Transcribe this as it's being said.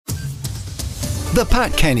The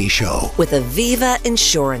Pat Kenny Show with Aviva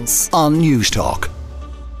Insurance on News Talk.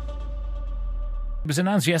 It was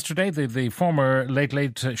announced yesterday that the former Late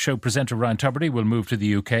Late Show presenter Ryan Tubridy will move to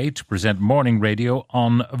the UK to present morning radio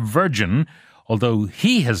on Virgin. Although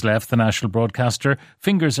he has left the national broadcaster,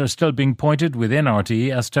 fingers are still being pointed within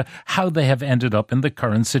RTE as to how they have ended up in the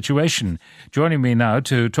current situation. Joining me now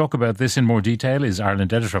to talk about this in more detail is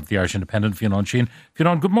Ireland Editor of the Irish Independent, Fionnan Sheahan.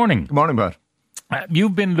 Fionnan, good morning. Good morning, Pat.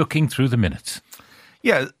 You've been looking through the minutes.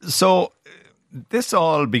 Yeah, so this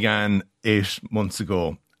all began 8 months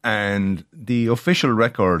ago, and the official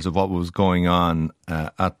records of what was going on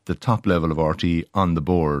at the top level of RTE on the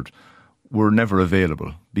board were never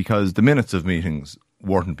available because the minutes of meetings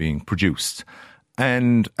weren't being produced.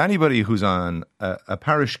 And anybody who's on a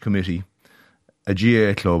parish committee, a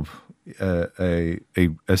GAA club,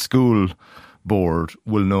 a school board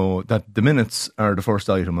will know that the minutes are the first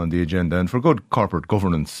item on the agenda, and for good corporate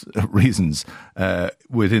governance reasons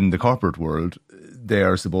within the corporate world, they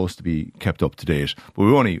are supposed to be kept up to date. But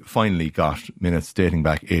we only finally got minutes dating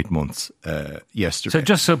back 8 months yesterday. So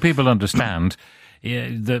just so people understand,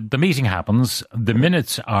 the meeting happens, the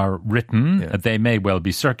minutes are written, they may well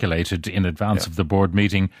be circulated in advance of the board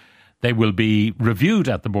meeting. They will be reviewed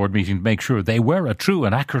at the board meeting to make sure they were a true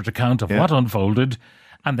and accurate account of what unfolded,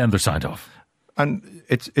 and then they're signed off. And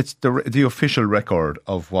it's the official record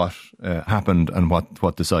of what happened and what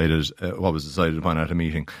was decided upon at a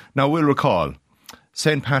meeting. Now, we'll recall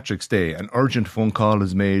St. Patrick's Day, an urgent phone call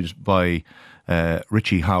is made by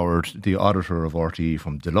Richie Howard, the auditor of RTE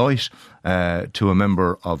from Deloitte, to a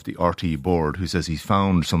member of the RTE board who says he's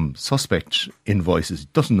found some suspect invoices.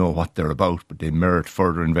 Doesn't know what they're about, but they merit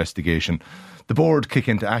further investigation. The board kick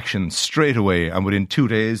into action straight away, and within 2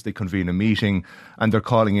 days they convene a meeting, and they're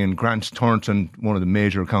calling in Grant Thornton, one of the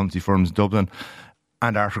major accountancy firms in Dublin,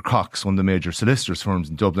 and Arthur Cox, one of the major solicitors firms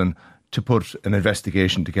in Dublin, to put an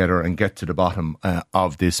investigation together and get to the bottom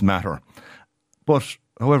of this matter. But,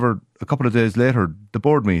 however, a couple of days later, the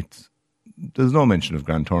board meets. There's no mention of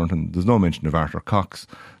Grant Thornton. There's no mention of Arthur Cox.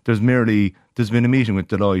 There's been a meeting with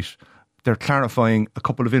Deloitte. They're clarifying a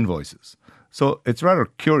couple of invoices. So it's rather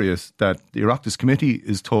curious that the Oireachtas Committee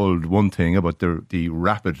is told one thing about the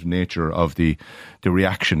rapid nature of the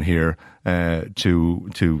reaction here to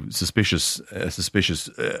suspicious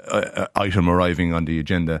item arriving on the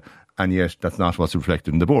agenda, and yet that's not what's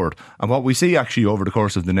reflected in the board. And what we see actually over the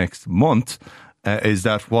course of the next month is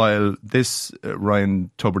that while this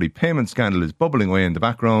Ryan Tubridy payment scandal is bubbling away in the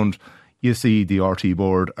background, you see the RT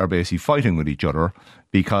board are basically fighting with each other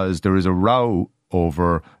because there is a row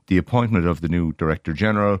over the appointment of the new Director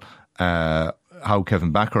General, how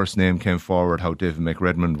Kevin Backhurst's name came forward, how David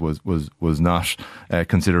McRedmond was not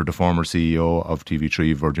considered the former CEO of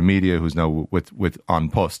TV3 Virgin Media, who's now with An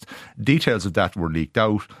Post. Details of that were leaked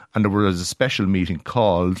out, and there was a special meeting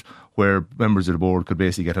called where members of the board could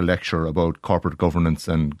basically get a lecture about corporate governance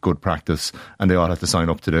and good practice, and they all had to sign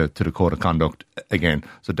up to the Code of Conduct again.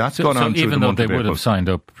 So that's gone on through the month of April. Even though they would have signed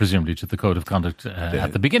up, presumably, to the Code of Conduct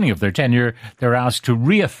at the beginning of their tenure, they're asked to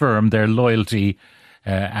reaffirm their loyalty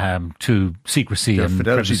to secrecy their and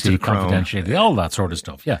fidelity privacy, to the confidentiality, all that sort of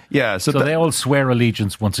stuff. Yeah. So they all swear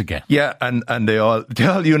allegiance once again. Yeah, and they all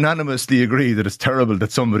unanimously agree that it's terrible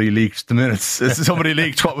that somebody leaked the minutes. Somebody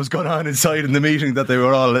leaked what was going on inside in the meeting that they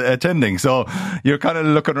were all attending. So you're kind of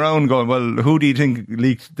looking around going, well, who do you think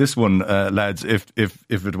leaked this one, lads, if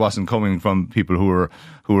it wasn't coming from people who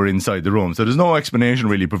were inside the room? So there's no explanation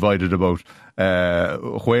really provided about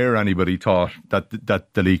where anybody thought that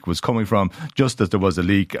the leak was coming from, just that there was a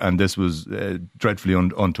leak, and this was dreadfully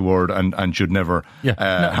untoward and should never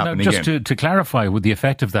happen again. Just to clarify with the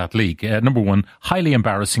effect of that leak, number one, highly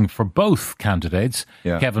embarrassing for both candidates,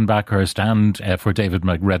 Kevin Backhurst and for David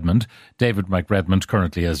McRedmond. David McRedmond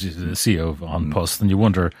currently as the CEO of An Post, and you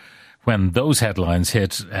wonder when those headlines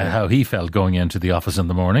hit, how he felt going into the office in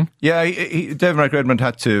the morning. Yeah, David McRedmond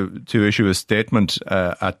had to issue a statement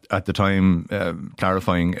at the time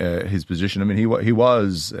clarifying his position. I mean, he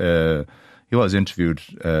was interviewed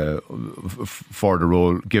for the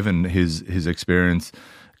role, given his experience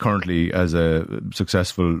currently as a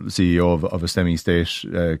successful CEO of a semi-state,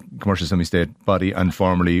 commercial semi-state body, and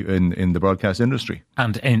formerly in the broadcast industry.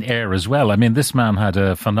 And in air as well. I mean, this man had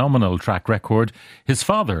a phenomenal track record. His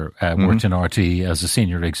father worked in RTE as a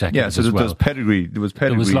senior executive as well. There was pedigree there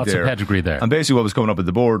was lots of pedigree there. And basically what was coming up at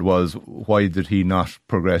the board was, why did he not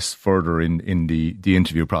progress further in the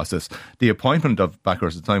interview process? The appointment of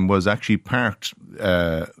Backhurst at the time was actually parked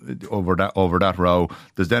over that row.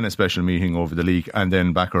 There's then a special meeting over the leak, and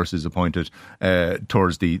then Backhurst is appointed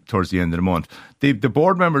towards the end of the month. The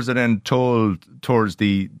board members are then told towards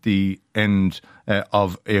the end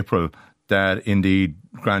of April that indeed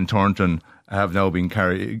Grant Thornton have now been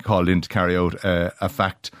called in to carry out a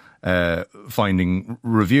fact finding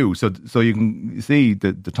review. So you can see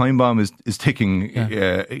that the time bomb is ticking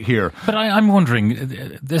here. But I'm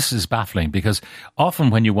wondering, this is baffling, because often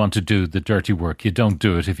when you want to do the dirty work, you don't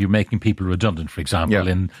do it if you're making people redundant. For example,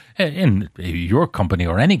 in your company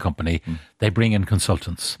or any company, they bring in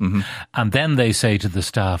consultants. Mm-hmm. And then they say to the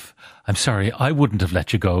staff, I'm sorry, I wouldn't have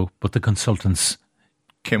let you go, but the consultants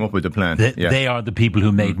came up with the plan. They are the people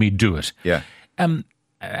who made me do it. Yeah.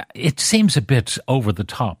 It seems a bit over the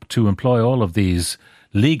top to employ all of these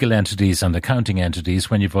legal entities and accounting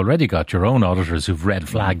entities when you've already got your own auditors who've red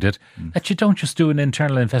flagged it, that you don't just do an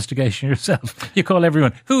internal investigation yourself. You call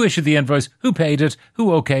everyone, who issued the invoice, who paid it,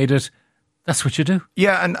 who okayed it. That's what you do.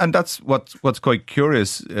 Yeah, and that's what's quite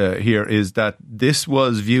curious here is that this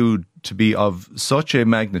was viewed to be of such a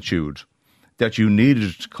magnitude that you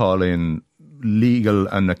needed to call in legal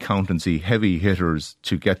and accountancy heavy hitters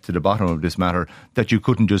to get to the bottom of this matter, that you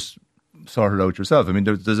couldn't just sort it out yourself. I mean,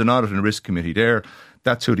 there's an audit and risk committee there.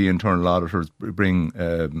 That's who the internal auditors bring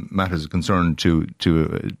matters of concern to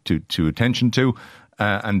attention to,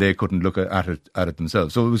 and they couldn't look at it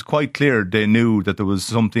themselves. So it was quite clear they knew that there was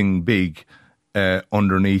something big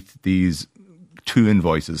underneath these two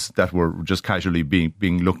invoices that were just casually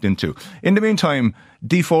being looked into. In the meantime,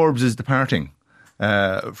 Dee Forbes is departing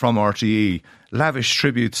from RTE. Lavish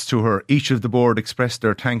tributes to her. Each of the board expressed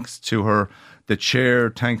their thanks to her. The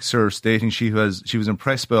chair thanks her, stating she was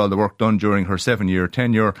impressed by all the work done during her 7-year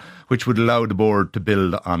tenure, which would allow the board to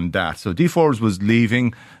build on that. So Dee Forbes was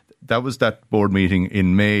leaving. That was that board meeting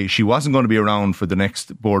in May. She wasn't going to be around for the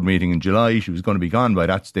next board meeting in July. She was going to be gone by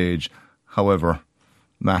that stage. However,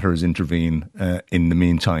 matters intervene in the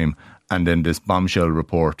meantime, and then this bombshell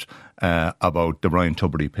report about the Ryan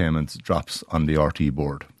Tubridy payments drops on the RTE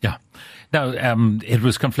board. Yeah. Now, it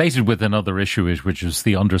was conflated with another issue, which is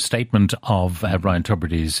the understatement of Ryan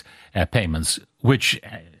Tubridy's payments, which,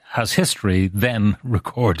 as history then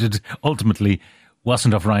recorded, ultimately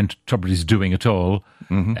wasn't of Ryan Tubridy's doing at all.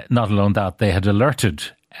 Mm-hmm. Not alone that, they had alerted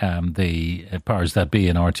the powers that be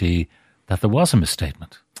in RTE that there was a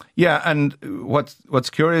misstatement. Yeah, and what's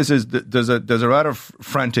curious is that there's a rather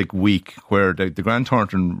frantic week where the Grant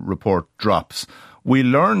Thornton report drops. We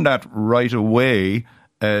learned that right away.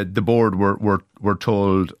 The board were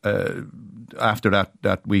told after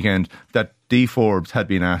that weekend that Dee Forbes had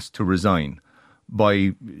been asked to resign by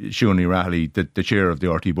Fionnan Sheahan, the chair of the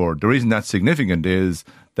RTE board. The reason that's significant is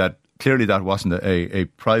that clearly that wasn't a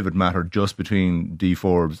private matter just between Dee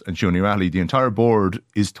Forbes and Fionnan Sheahan. The entire board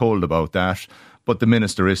is told about that, but the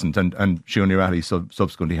minister isn't, and Fionnan Sheahan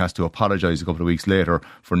subsequently has to apologise a couple of weeks later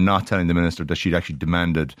for not telling the minister that she'd actually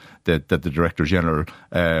demanded that the Director General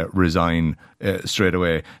resign straight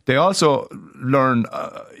away. They also learned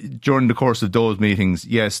during the course of those meetings,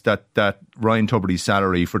 yes, that Ryan Tubridy's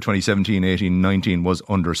salary for 2017, 18, 19 was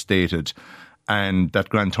understated, and that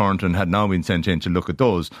Grant Thornton had now been sent in to look at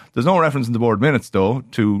those. There's no reference in the board minutes, though,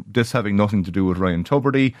 to this having nothing to do with Ryan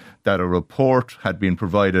Tubridy, that a report had been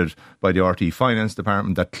provided by the RTE Finance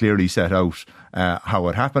Department that clearly set out how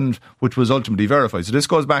it happened, which was ultimately verified. So this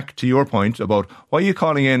goes back to your point about why are you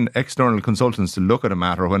calling in external consultants to look at a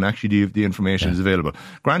matter when actually the information is available.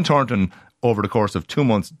 Grant Thornton, over the course of 2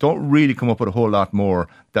 months, don't really come up with a whole lot more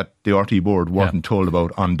that the RTE board weren't told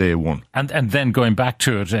about on day one. And then going back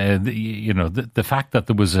to it, the fact that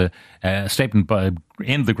there was a statement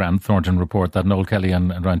in the Grant Thornton report that Noel Kelly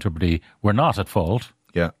and Ryan Tubridy were not at fault.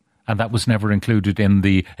 Yeah. And that was never included in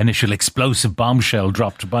the initial explosive bombshell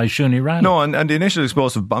dropped by Fionnan Sheahan. No, and the initial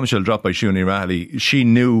explosive bombshell dropped by Fionnan Sheahan, she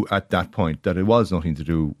knew at that point that it was nothing to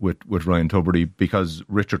do with Ryan Tubridy, because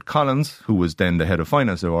Richard Collins, who was then the head of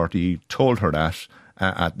finance of RTE, told her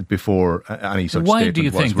that before any such statement was released. Why do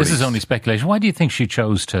you think, this is only speculation, why do you think she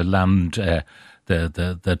chose to land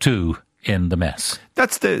the two in the mess?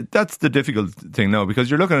 That's the difficult thing now, because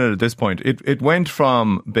you're looking at this point. It went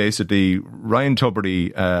from basically Ryan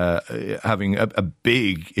Tubridy having a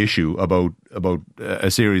big issue about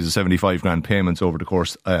a series of 75 grand payments over the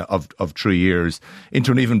course of 3 years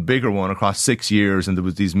into an even bigger one across 6 years, and there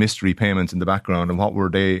was these mystery payments in the background, and what were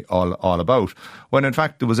they all about? When in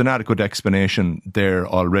fact there was an adequate explanation there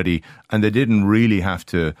already, and they didn't really have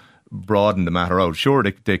to broaden the matter out. Sure,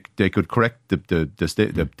 they could correct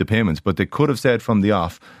the payments, but they could have said from the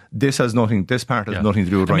off, this part has nothing to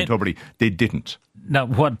do with Ryan Tubridy. They didn't. Now,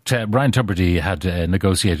 what Ryan Tubridy had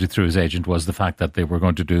negotiated through his agent was the fact that they were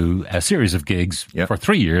going to do a series of gigs for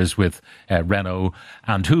 3 years with Renault,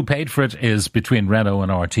 and who paid for it is between Renault and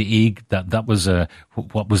RTE. That was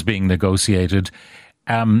what was being negotiated.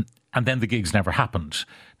 And then the gigs never happened.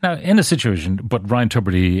 Now, in a situation, but Ryan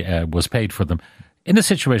Tubridy was paid for them. In a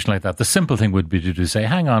situation like that, the simple thing would be to say,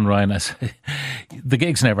 hang on, Ryan, the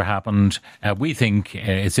gigs never happened. We think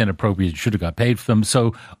it's inappropriate. You should have got paid for them.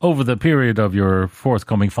 So over the period of your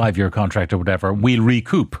forthcoming 5-year contract or whatever, we'll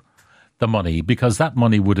recoup the money, because that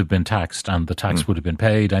money would have been taxed and the tax would have been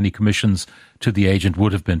paid. Any commissions to the agent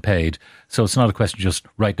would have been paid. So it's not a question of just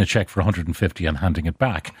writing a cheque for 150 and handing it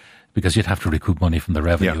back, because you'd have to recoup money from the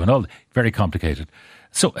revenue and all. Very complicated.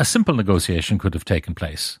 So a simple negotiation could have taken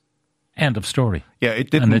place. End of story. Yeah,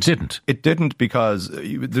 it didn't. And it didn't. It didn't, because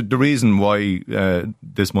the reason why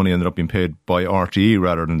this money ended up being paid by RTE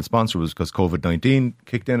rather than the sponsor was because COVID-19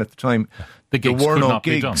 kicked in at the time. There were no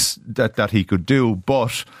gigs that he could do,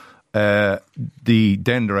 but the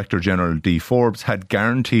then Director General, D. Forbes, had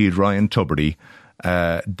guaranteed Ryan Tubridy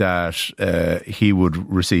that he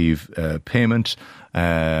would receive payment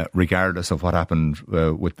regardless of what happened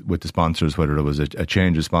with the sponsors, whether it was a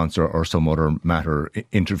change of sponsor or some other matter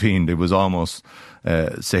intervened. It was almost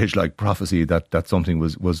sage-like prophecy that something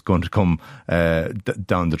was going to come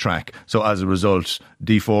down the track. So as a result,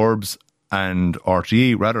 D. Forbes and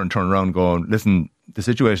RTE, rather than turn around going, listen, the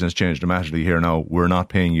situation has changed dramatically here now, we're not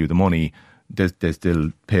paying you the money, they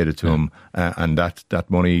still paid it to him, and that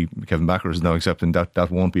money Kevin Backer is now accepting that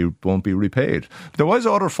won't be repaid. But there was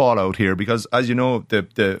other fallout here, because, as you know,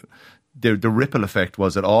 the ripple effect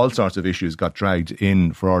was that all sorts of issues got dragged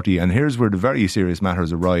in for RTE, and here's where the very serious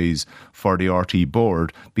matters arise for the RTE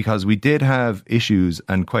board, because we did have issues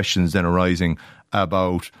and questions then arising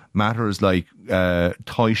about matters like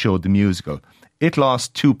Toy Show the musical. It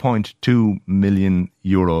lost 2.2 million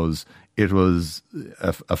euros. It was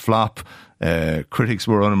a flop. Critics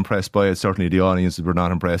were unimpressed by it. Certainly the audiences were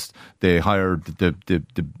not impressed. They hired the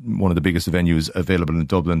one of the biggest venues available in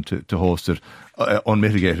Dublin to host it.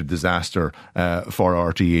 Unmitigated disaster for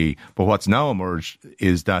RTE. But what's now emerged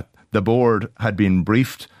is that the board had been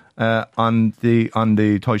briefed on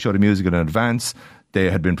the Toy Show the musical in advance. They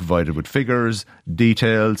had been provided with figures,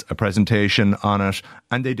 details, a presentation on it,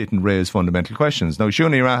 and they didn't raise fundamental questions. Now,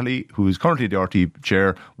 Fionnan Sheahan, who is currently the RTE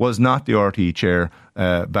chair, was not the RTE chair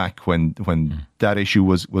back when that issue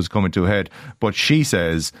was coming to a head. But she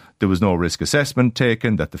says there was no risk assessment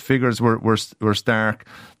taken, that the figures were stark,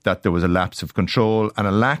 that there was a lapse of control and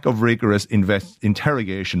a lack of rigorous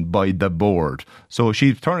interrogation by the board. So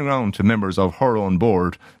she's turning around to members of her own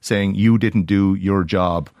board saying, you didn't do your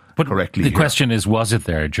job correctly. The question is, was it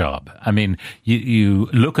their job? I mean, you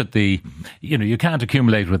look at you can't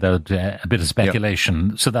accumulate without a bit of speculation.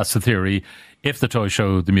 Yep. So that's the theory. If the Toy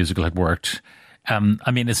Show, the musical, had worked,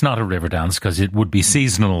 I mean, it's not a river dance because it would be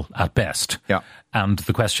seasonal at best. Yeah. And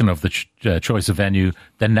the question of the choice of venue,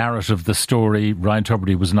 the narrative, the story, Ryan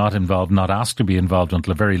Tubridy was not involved, not asked to be involved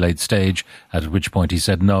until a very late stage, at which point he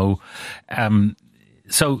said no.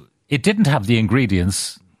 So it didn't have the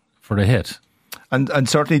ingredients for a hit. And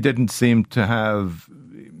certainly didn't seem to have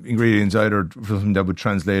ingredients either for something that would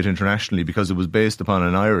translate internationally, because it was based upon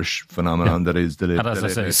an Irish phenomenon that is the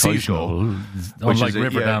Toy Show, which is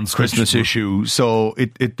a Christmas issue. So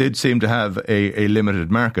it did seem to have a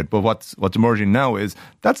limited market. But what's emerging now is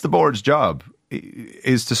that's the board's job,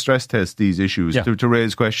 is to stress test these issues, to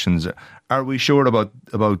raise questions. Are we sure about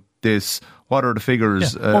this? What are the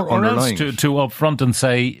figures underlying? Or else to up front and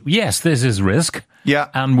say, yes, this is risk. Yeah.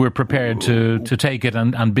 And we're prepared to take it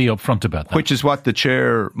and be upfront about that. Which is what the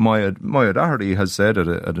chair, Maya Doherty, has said at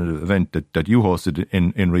an event that you hosted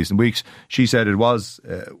in recent weeks. She said it was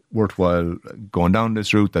worthwhile going down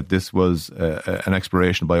this route, that this was an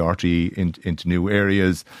exploration by RTE into new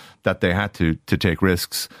areas, that they had to take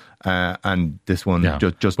risks. And this one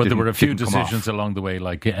just but there were a few decisions along the way,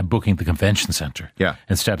 like booking the convention centre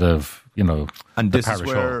instead of, and this is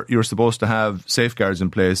where you're supposed to have safeguards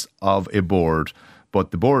in place of a board.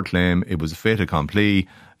 But the board claim it was a fait accompli.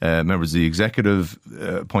 Members of the executive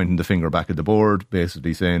pointing the finger back at the board,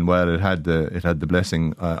 basically saying, well, it had the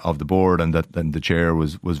blessing of the board, and that the chair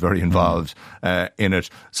was very involved in it.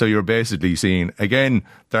 So you're basically seeing, again,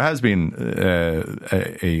 there has been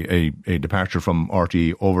a departure from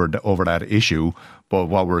RTE over that issue. But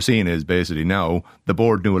what we're seeing is basically now the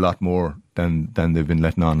board knew a lot more than they've been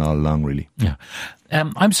letting on all along, really. Yeah.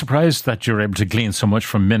 I'm surprised that you're able to glean so much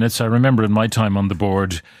from minutes. I remember in my time on the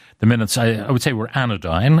board, the minutes, I would say, were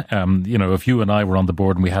anodyne. If you and I were on the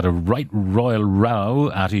board and we had a right royal row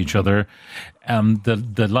at each other,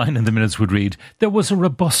 the line in the minutes would read, there was a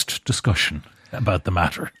robust discussion. about the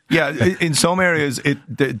matter. Yeah, in some areas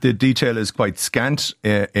the detail is quite scant.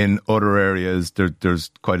 In other areas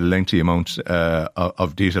there's quite a lengthy amount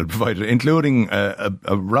of detail provided, including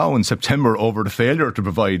a row in September over the failure to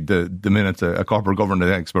provide the minutes. A corporate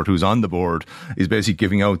governance expert who's on the board is basically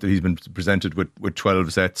giving out that he's been presented with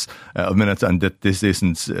 12 sets of minutes, and that this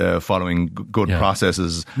isn't following good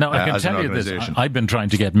processes. Now, I can tell you this. I've been trying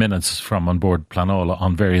to get minutes from on board Planola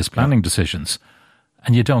on various planning decisions,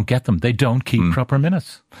 and you don't get them. They don't keep proper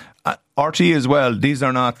minutes. RTE as well, these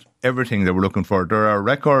are not everything that we're looking for. There are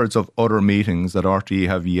records of other meetings that RTE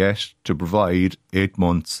have yet to provide 8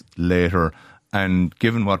 months later. And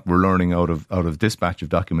given what we're learning out of this batch of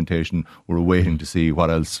documentation, we're waiting to see what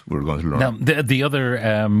else we're going to learn. Now, the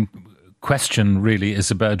other question really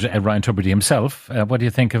is about Ryan Tubridy himself. What do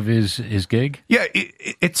you think of his gig? Yeah,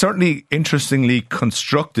 it's certainly interestingly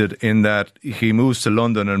constructed in that he moves to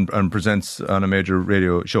London and presents on a major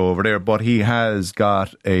radio show over there, but he has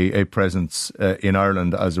got a presence in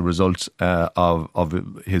Ireland as a result of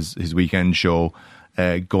his weekend show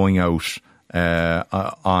going out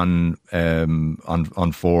on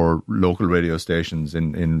 4 local radio stations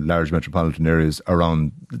in large metropolitan areas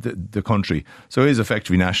around the country. So he is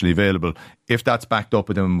effectively nationally available. If that's backed up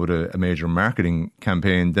with him with a major marketing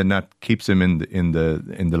campaign, then that keeps him in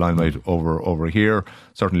the limelight over here.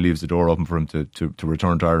 Certainly leaves the door open for him to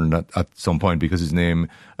return to Ireland at some point, because his name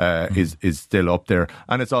is still up there,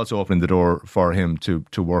 and it's also opening the door for him to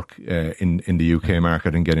work in the UK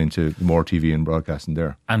market and get into more TV and broadcasting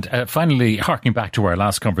there. And finally, harking back to our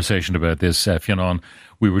last conversation about this, Fionnan,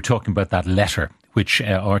 we were talking about that letter which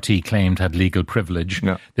RTE claimed had legal privilege.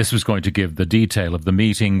 Yeah. This was going to give the detail of the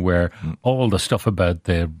meeting where all the stuff about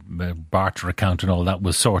the barter account and all that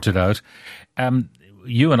was sorted out.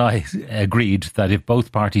 You and I agreed that if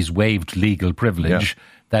both parties waived legal privilege,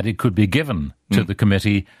 that it could be given to the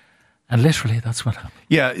committee. And literally, that's what happened.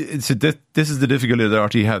 Yeah, this is the difficulty that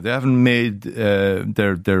RTE have. They haven't made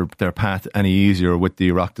their path any easier with the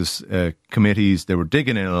Oireachtas committees. They were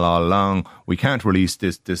digging in all along. We can't release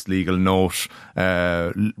this legal note.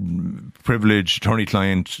 Privilege,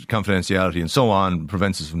 attorney-client confidentiality, and so on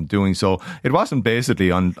prevents us from doing so. It wasn't basically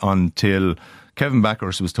until Kevin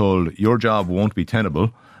Backhurst was told your job won't be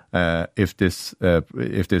tenable if this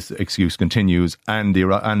excuse continues, and the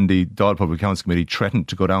Dáil Public Accounts Committee threatened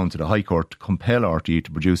to go down to the High Court to compel RTE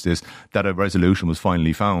to produce this, that a resolution was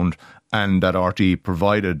finally found, and that RTE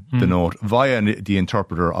provided the note via the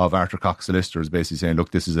interpreter of Arthur Cox solicitors, basically saying,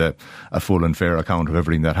 look, this is a full and fair account of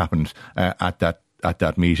everything that happened at that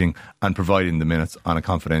meeting, and providing the minutes on a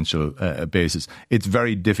confidential basis. It's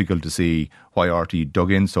very difficult to see why RTE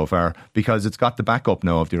dug in so far, because it's got the backup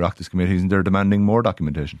now of the Oireachtas committees, and they're demanding more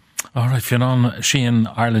documentation. All right, Fionnan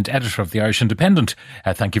Sheahan, Ireland Editor of the Irish Independent,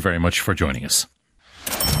 thank you very much for joining us.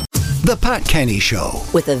 The Pat Kenny Show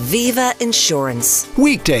with Aviva Insurance.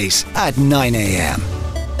 weekdays at 9 a.m.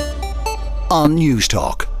 on News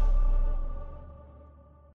Talk.